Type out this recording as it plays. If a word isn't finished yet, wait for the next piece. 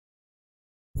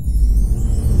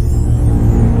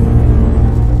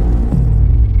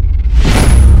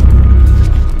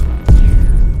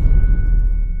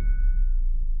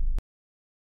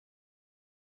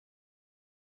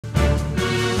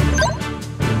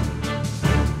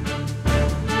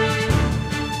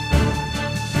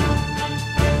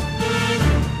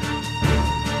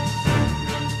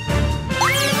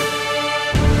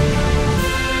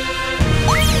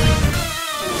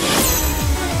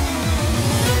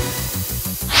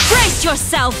Brace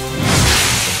yourself!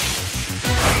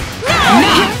 Now!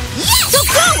 Yes! Go,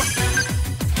 go!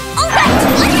 Alright,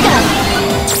 let's go!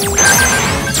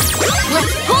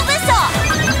 Let's pull this off!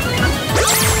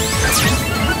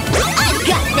 I've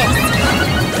got this!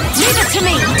 Leave it to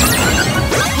me!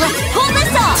 Let's pull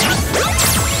this off!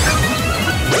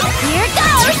 Here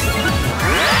goes!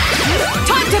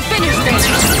 Time to finish this!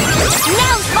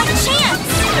 Now's my chance!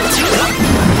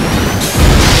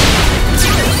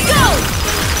 Go!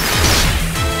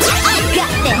 I've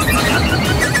got this!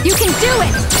 You can do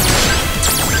it!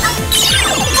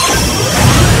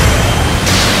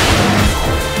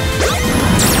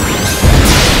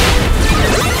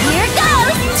 Here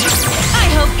goes! I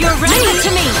hope you're ready! Leave it to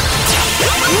me!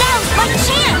 Now's my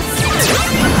chance!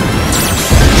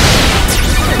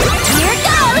 Here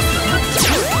goes!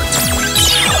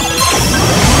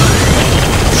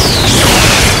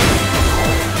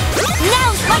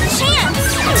 Now's my chance!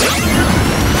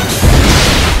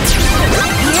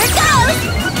 Here goes!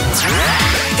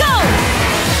 Go!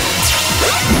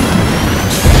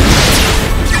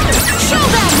 Show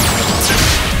them!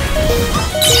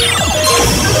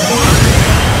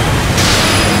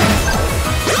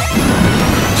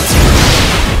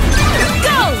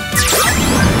 Go!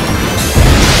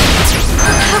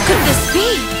 How could this be?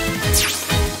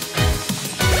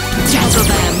 Dazzle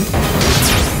them!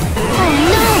 Oh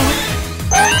no!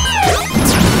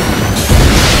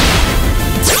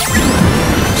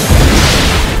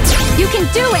 You can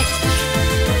do it!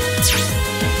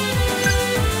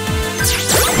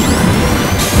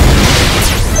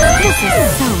 This is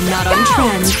so not on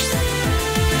trend.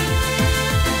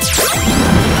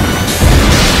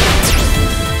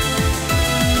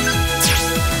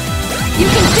 You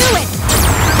can do it!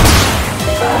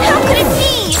 How could it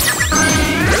be?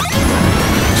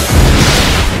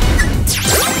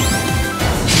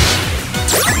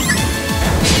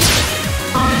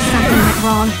 Something went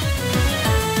wrong.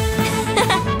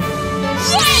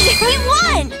 Yay! We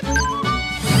won!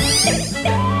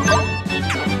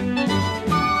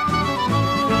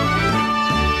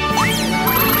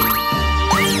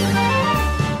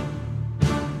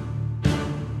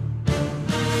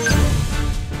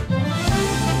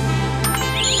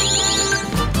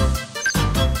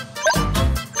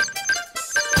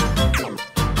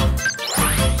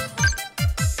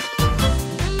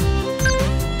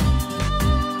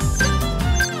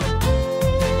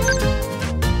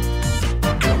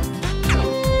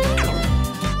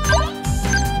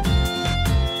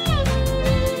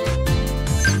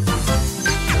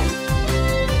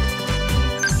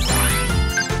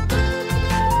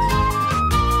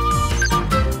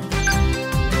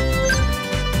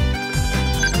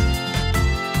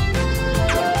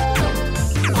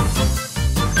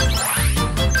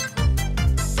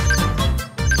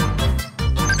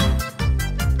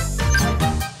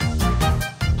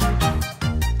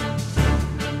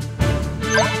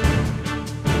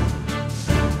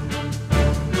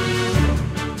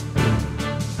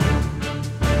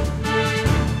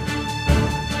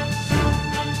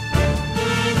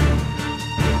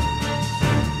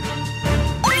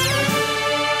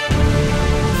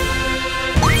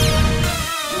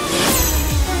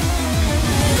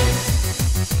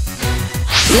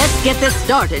 Let's get this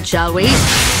started, shall we?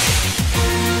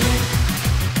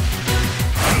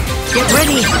 Get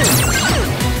ready!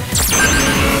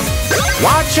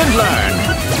 Watch and learn!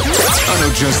 I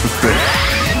know just the thing.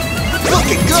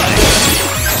 Looking good!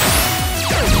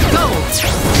 Go!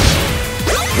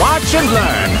 Watch and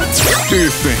learn! Do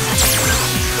your thing.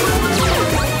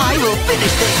 I will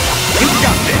finish this! You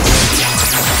got this!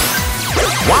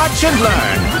 Watch and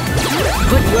learn!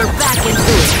 Put your back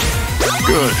into it!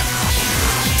 Good.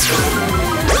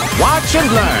 Watch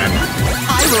and learn!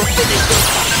 I will finish this!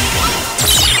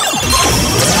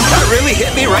 That really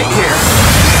hit me right here.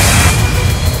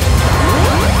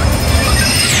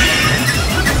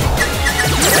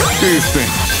 Do your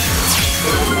thing.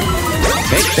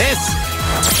 Take this.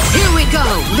 Here we go!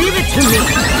 Leave it to me!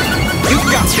 You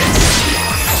got this.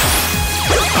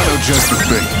 I know just the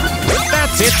thing.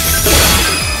 That's it.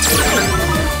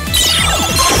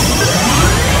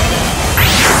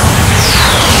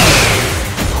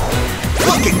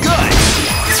 Looking good.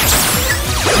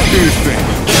 Do your thing.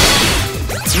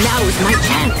 Now is my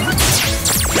chance!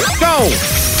 Go.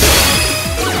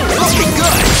 Looking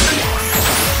good.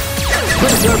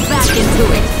 Put your back into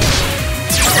it!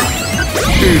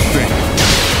 Do your thing.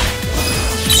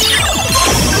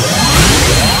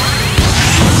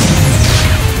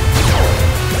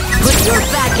 Put your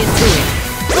back into it!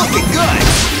 Looking good.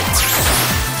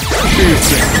 Do your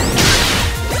thing.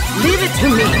 Leave it to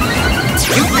me!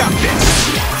 You got this.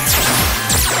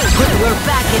 Put you're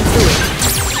back into it.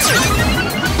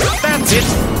 That's it.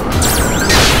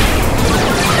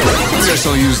 Guess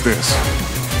I'll use this.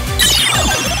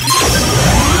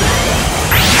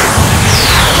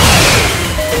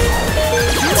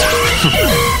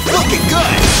 Looking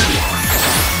good.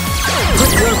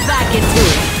 Put your back into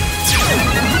it.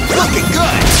 Looking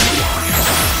good.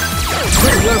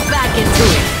 Put your back into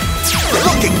it.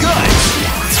 Looking good.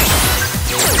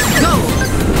 Go!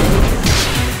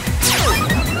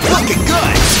 Looking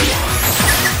good.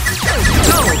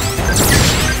 Go!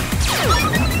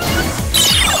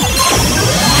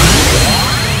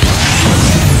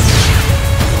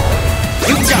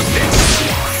 You got this.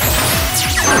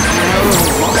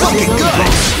 Looking good.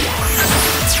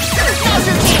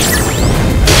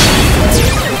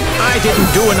 I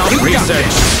didn't do enough You got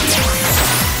research.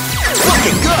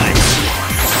 Looking good.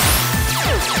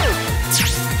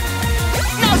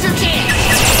 Now's your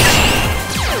chance!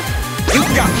 You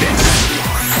got this.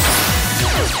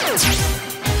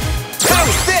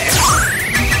 How's this?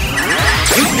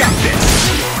 You got this.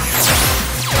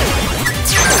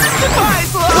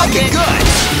 Surprise, Looking good.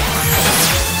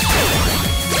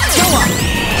 Go up.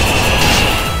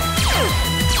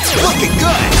 Looking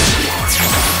good.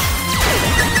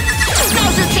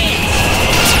 Now's your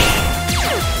chance!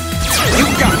 You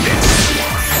got this.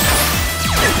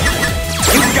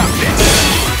 You got this.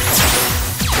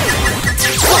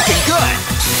 Looking good.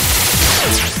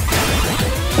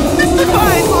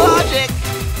 Surprise logic!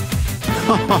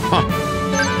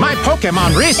 My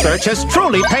Pokemon research has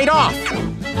truly paid off.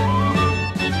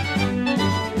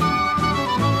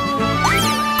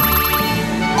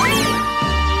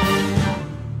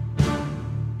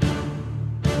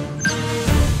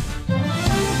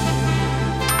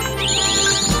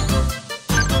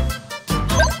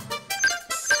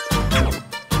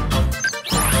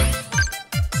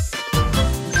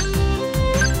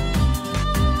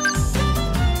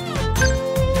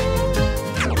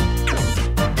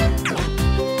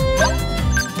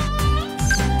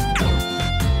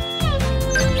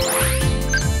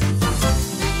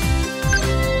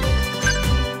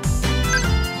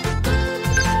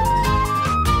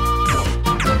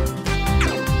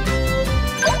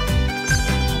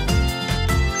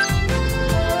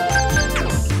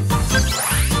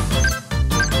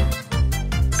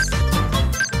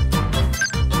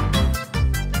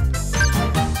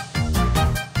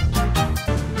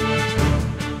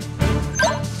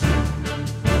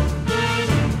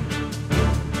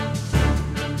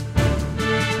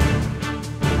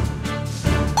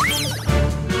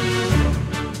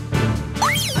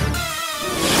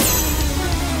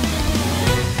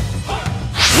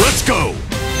 Let's go!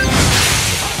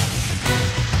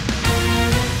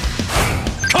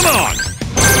 Come on!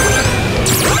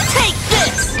 Take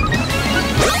this!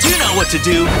 You know what to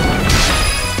do.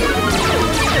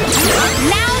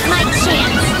 Now's my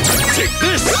chance! Take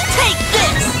this! Take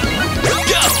this!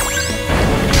 Go!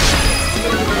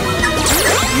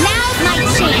 Now's my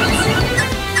chance!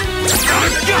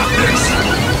 I've got this!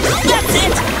 That's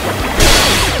it!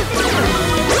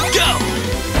 Go!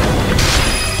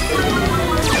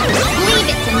 Leave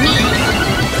it to me!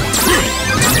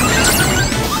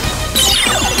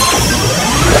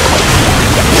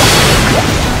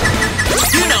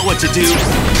 You know what to do.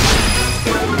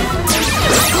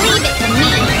 Leave it to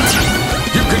me!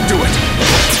 You can do it!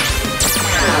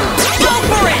 Go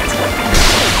for it!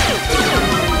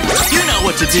 You know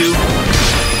what to do.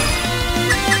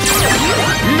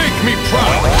 Make me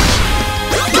proud!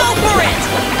 Go for it!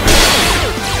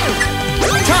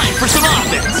 Time for some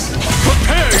offense.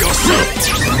 Prepare yourself!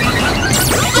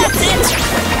 That's it!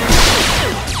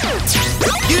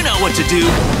 You know what to do.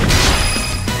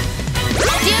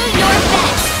 Do your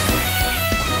best!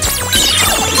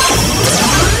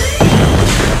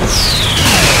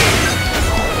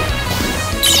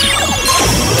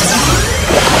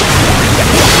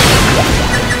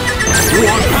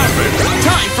 What happened?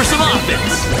 Time for some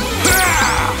offense.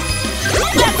 Ah!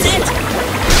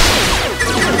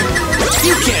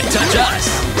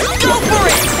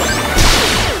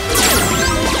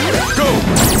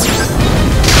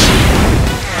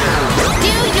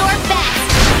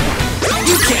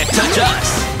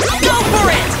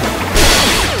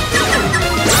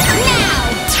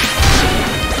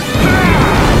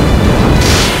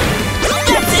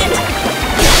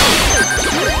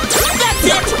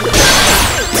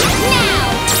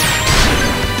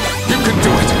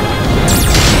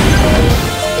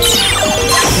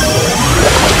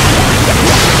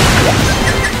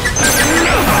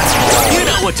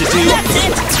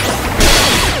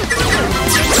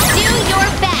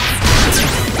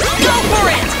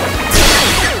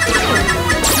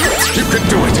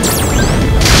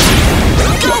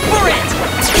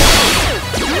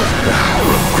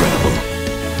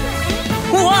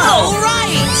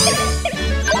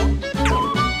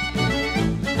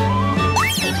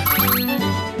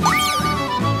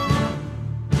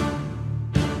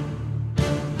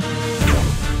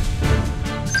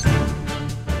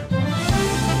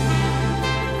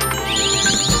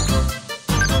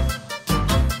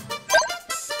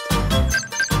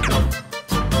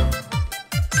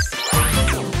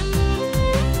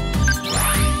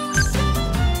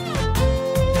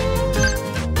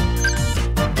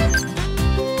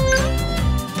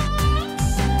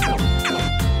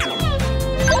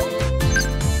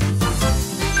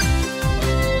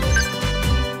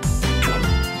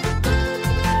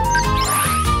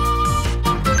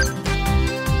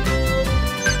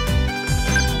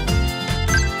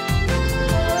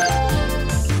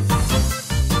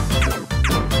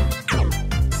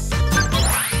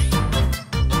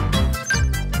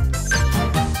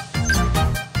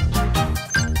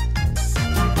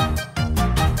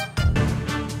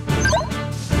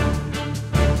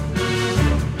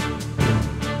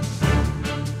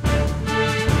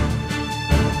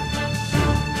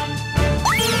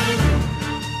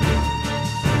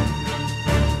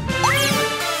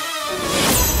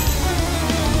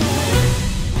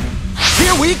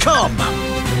 come!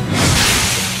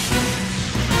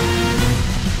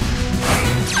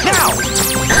 Now!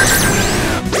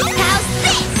 How's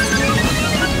this?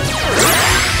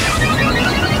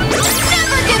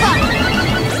 Never give up!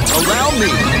 Allow me!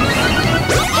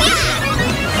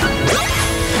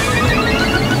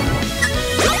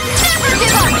 Never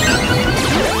give up!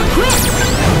 Quick!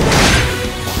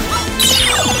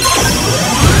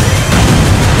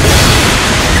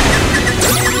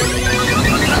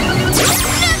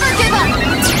 Never give up!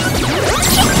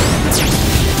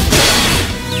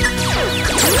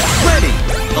 Ready!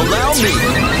 Allow me!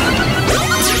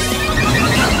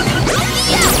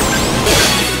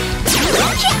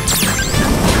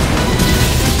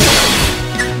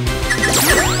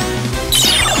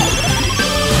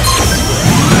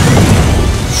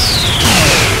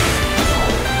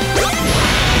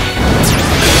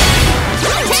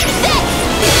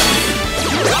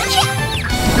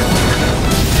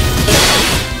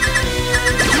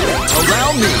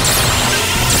 Allow me!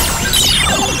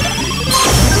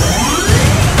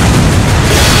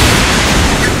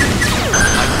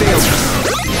 I failed you.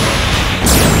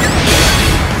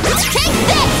 Take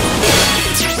this!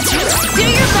 Do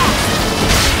your best!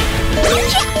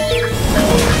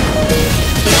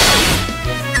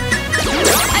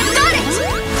 I've got it!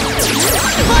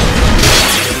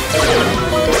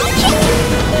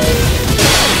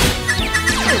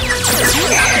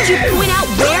 Did you point out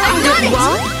where I went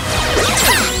wrong?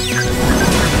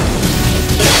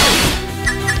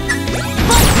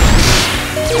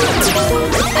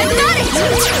 I've got it!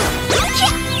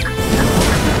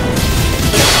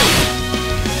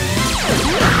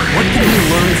 What can we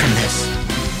learn from this?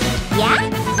 Yeah?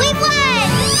 We won!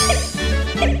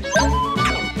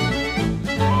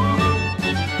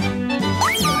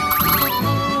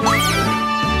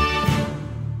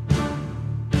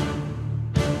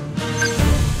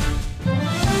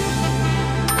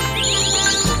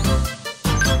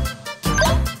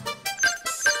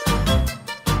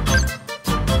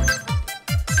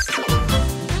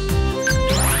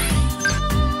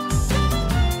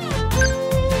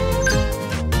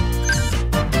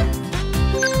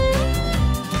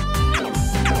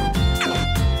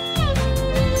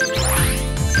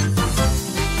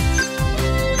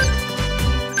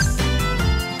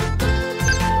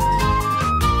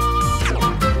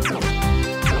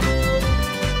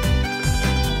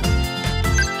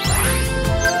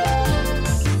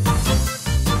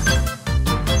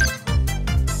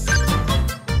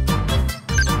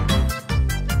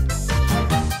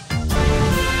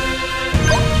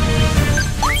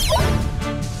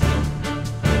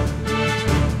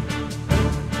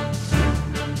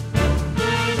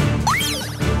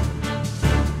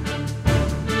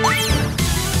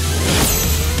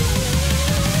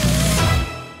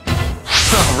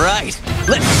 Alright,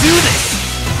 let's do this!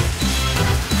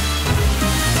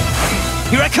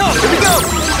 Here I come! Here we go!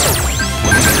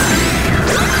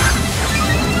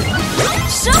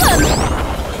 Show him!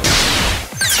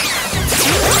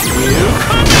 We're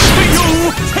coming for you!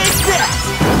 Take that!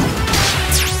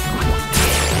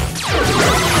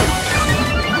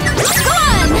 Go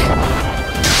on!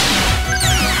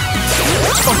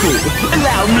 Oh,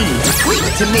 allow me! Leave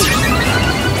it to me!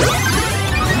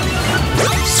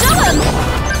 Show him!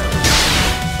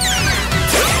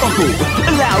 Oh,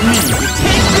 allow me!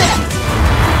 Take that!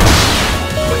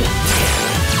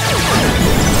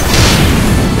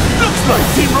 Looks like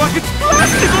Team Rocket's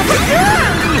blasting off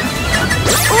again!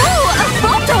 Ooh, a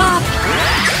photo op!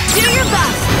 Do your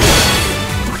best!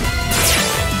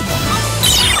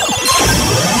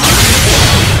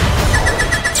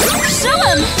 Show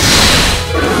him!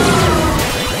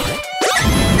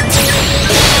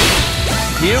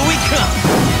 Here we come!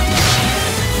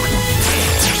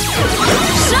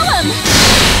 Show him!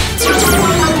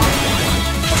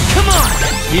 Come on!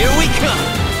 Here we come!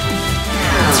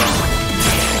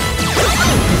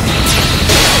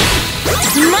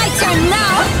 My turn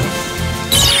now!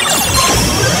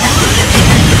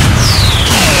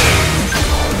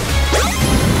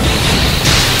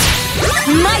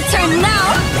 My turn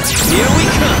now! Here we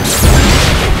come!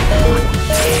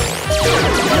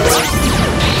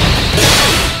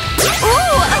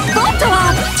 Ooh, a photo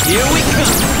op! Here we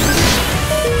come!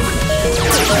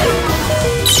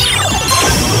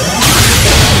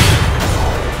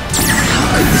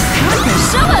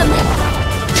 Show him!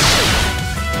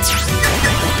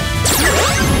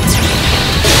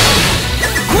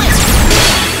 Quick!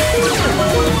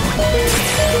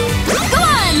 Go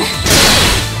on!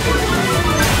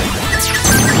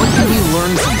 What can we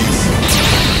learn from this?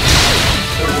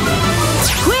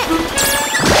 Quick!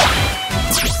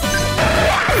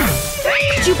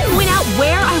 Could you point out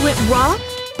where I went wrong?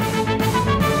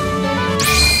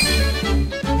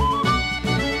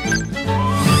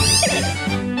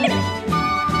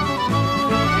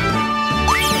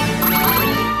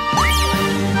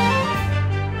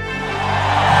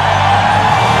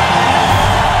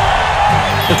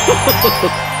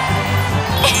 Hehehe